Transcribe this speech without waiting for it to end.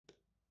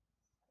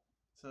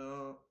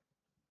So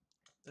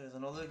there's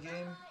another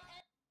game,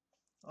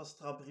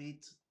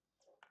 Astebreed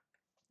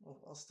or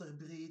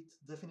Astebreed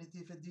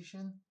Definitive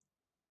Edition.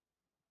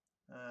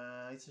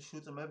 It's a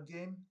shoot 'em up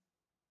game.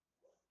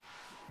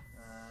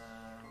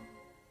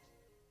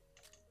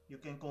 You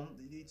can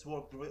it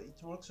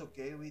works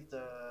okay with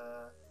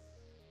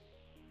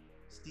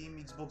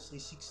Steam Xbox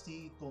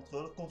 360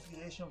 controller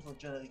configuration for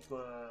generic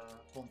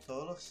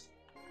controllers.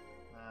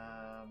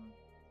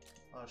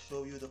 I'll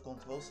show you the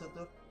control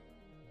setup.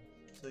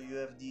 So you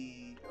have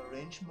the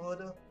arrange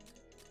mode,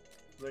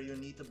 where you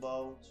need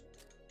about,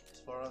 as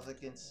far as I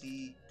can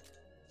see,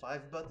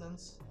 5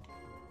 buttons.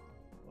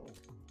 Oh.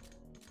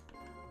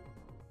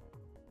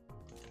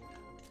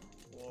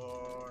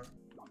 Or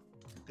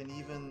you can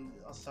even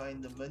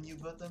assign the menu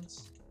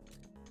buttons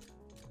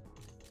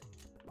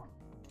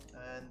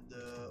and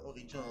the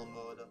original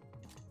mode,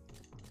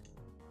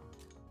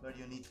 where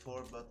you need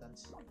 4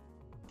 buttons.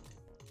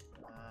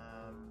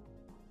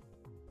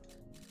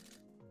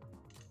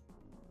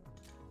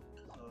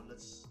 So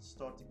let's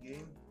start the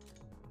game.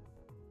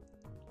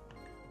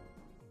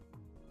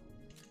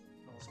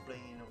 I was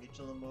playing in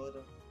original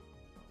mode.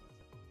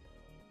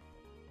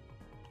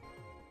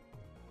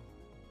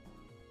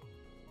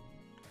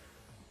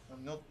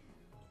 I'm not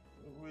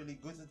really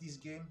good at this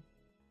game.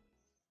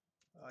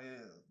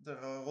 There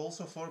are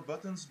also 4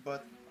 buttons,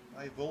 but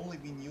I've only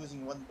been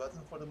using 1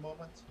 button for the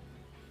moment.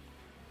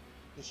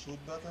 The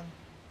shoot button.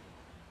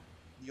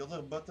 The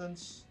other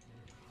buttons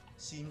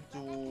seem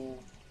to...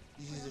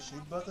 This is the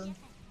shoot button,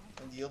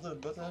 and the other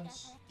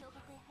buttons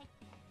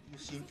you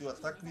seem to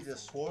attack with a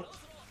sword.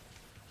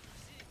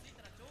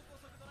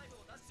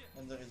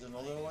 And there is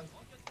another one.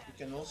 You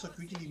can also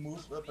quickly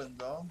move up and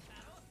down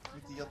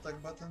with the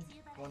attack button,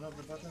 one of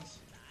the buttons.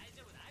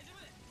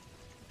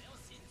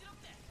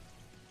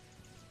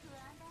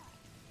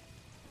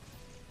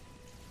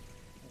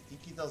 I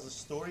think it has a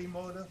story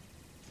mode,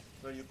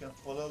 where you can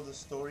follow the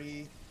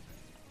story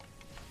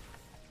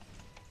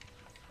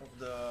of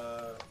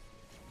the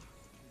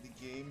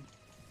game.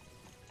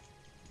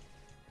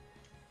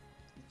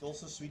 It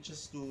also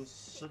switches to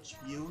such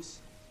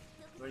views,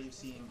 where you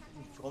see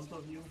in front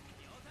of you.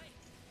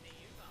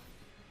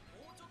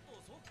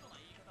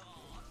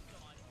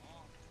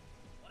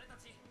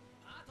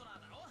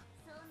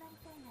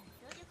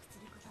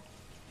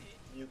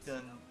 You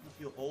can, if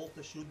you hold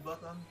the shoot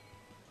button,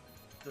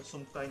 there's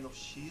some kind of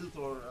shield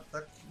or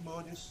attack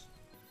modus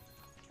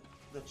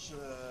that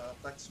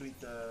attacks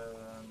with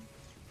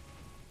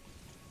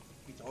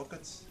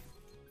rockets.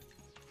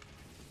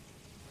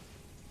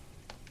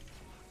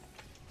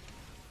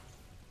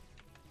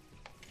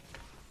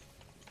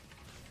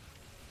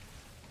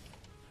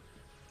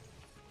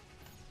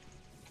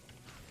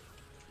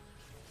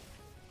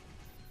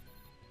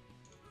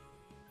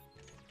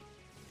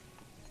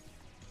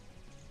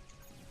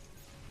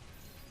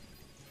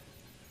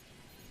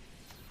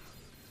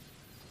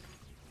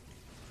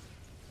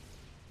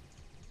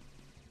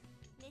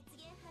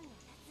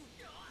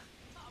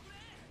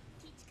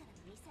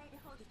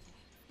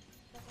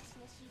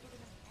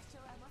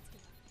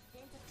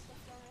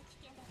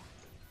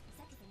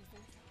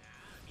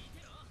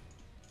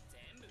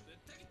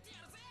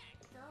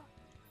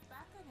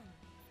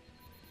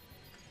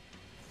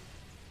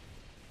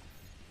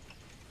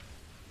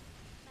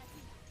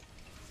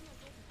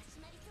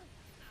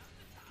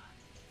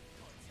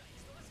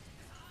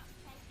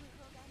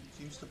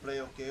 Seems to play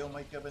okay on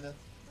my cabinet.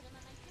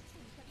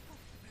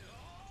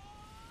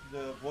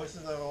 The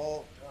voices are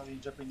all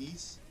in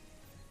Japanese,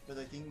 but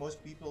I think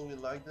most people will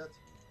like that.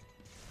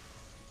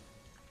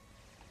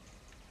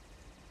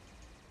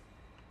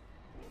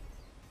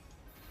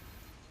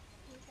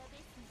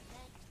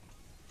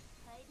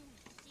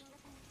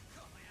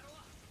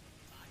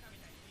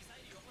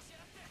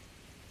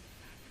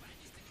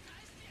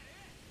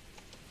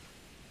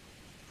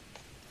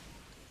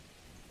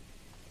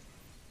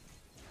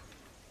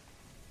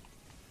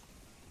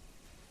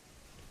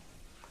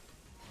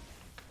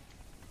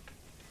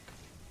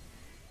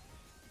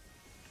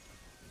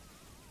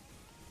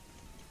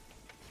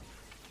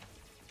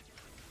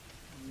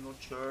 I'm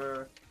not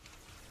sure.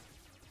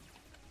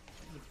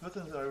 The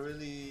buttons I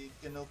really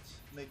cannot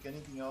make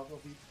anything out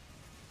of it,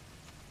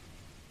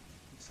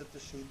 except the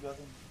shoot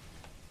button.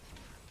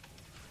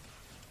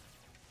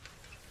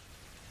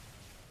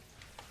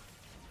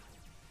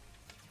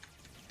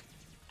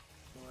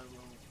 So I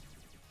will...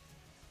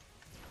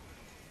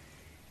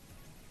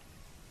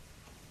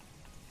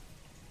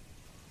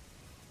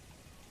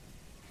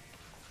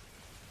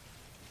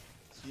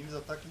 Seems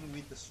attacking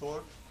with the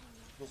sword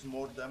does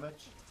more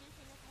damage.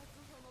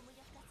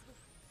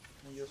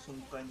 And you have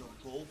some kind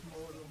of gold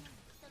mode.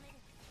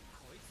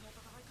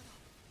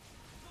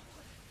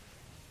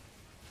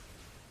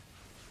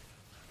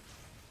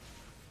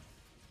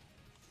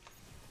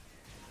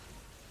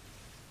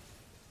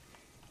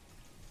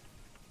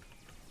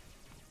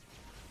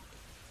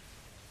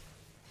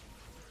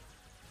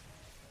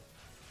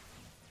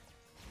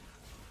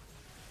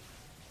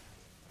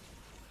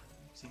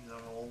 Seems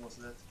I'm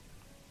almost dead.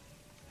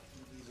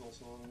 He's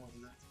also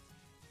almost dead.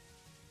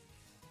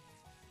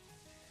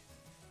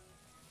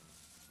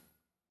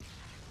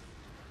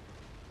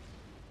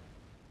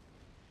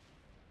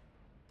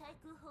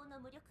 空砲の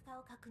無力化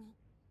を確認。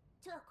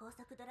超高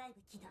速ドライ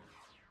ブ起動。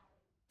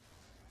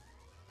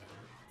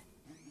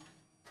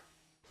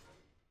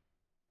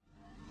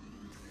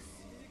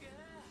すげえ。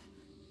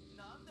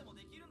何でも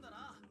できるんだ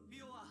な、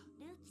ビオは。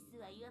ルーキス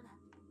はいわば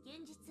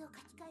現実を書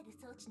き換える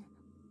装置なの。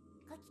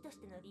火器とし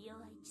ての利用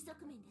は一側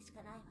面でしか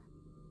ないわ。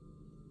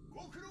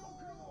ご苦労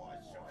声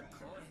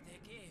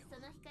でけえよ。そ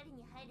の光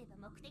に入れ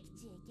ば目的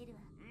地へ行けるわ。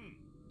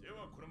で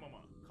はこの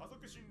まま家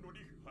族進路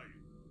に入る。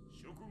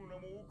諸君ら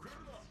も遅れる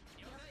な。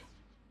了解。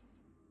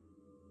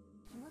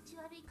気持ち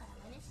悪いから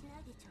真似しな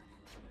いでちょう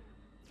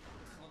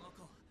この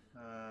子、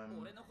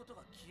俺のこと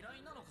が嫌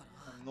いなのか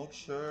な。 I'm not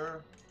sure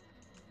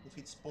if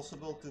it's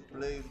possible to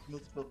play with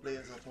multiple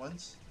players at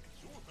once.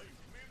 正体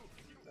不明の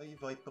敵の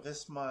If I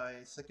press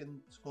my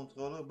second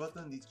controller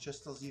button, it's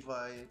just as if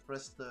I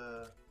pressed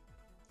the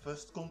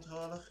first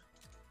controller.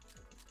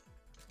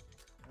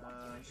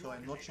 So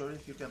I'm not sure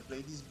if you can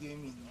play this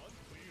game in なん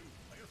という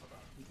速さだ。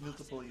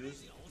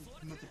 with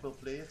multiple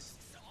players.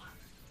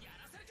 や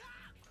らせるか。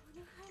こ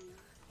の反応。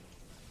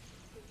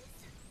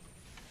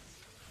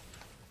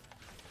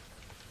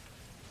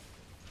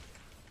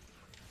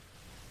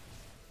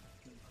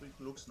It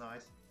looks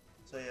nice.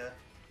 So yeah,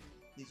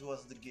 this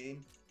was the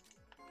game.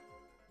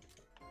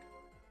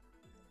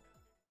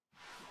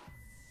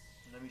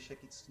 Let me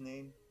check its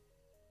name.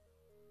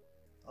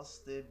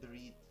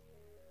 Astebreed.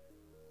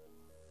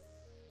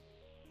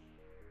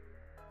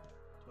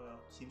 Well,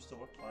 seems to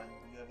work fine.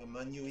 You have a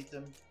menu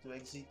item to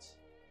exit.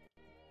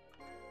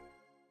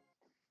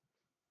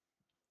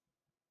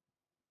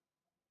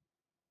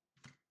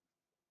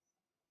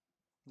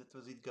 That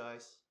was it,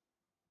 guys.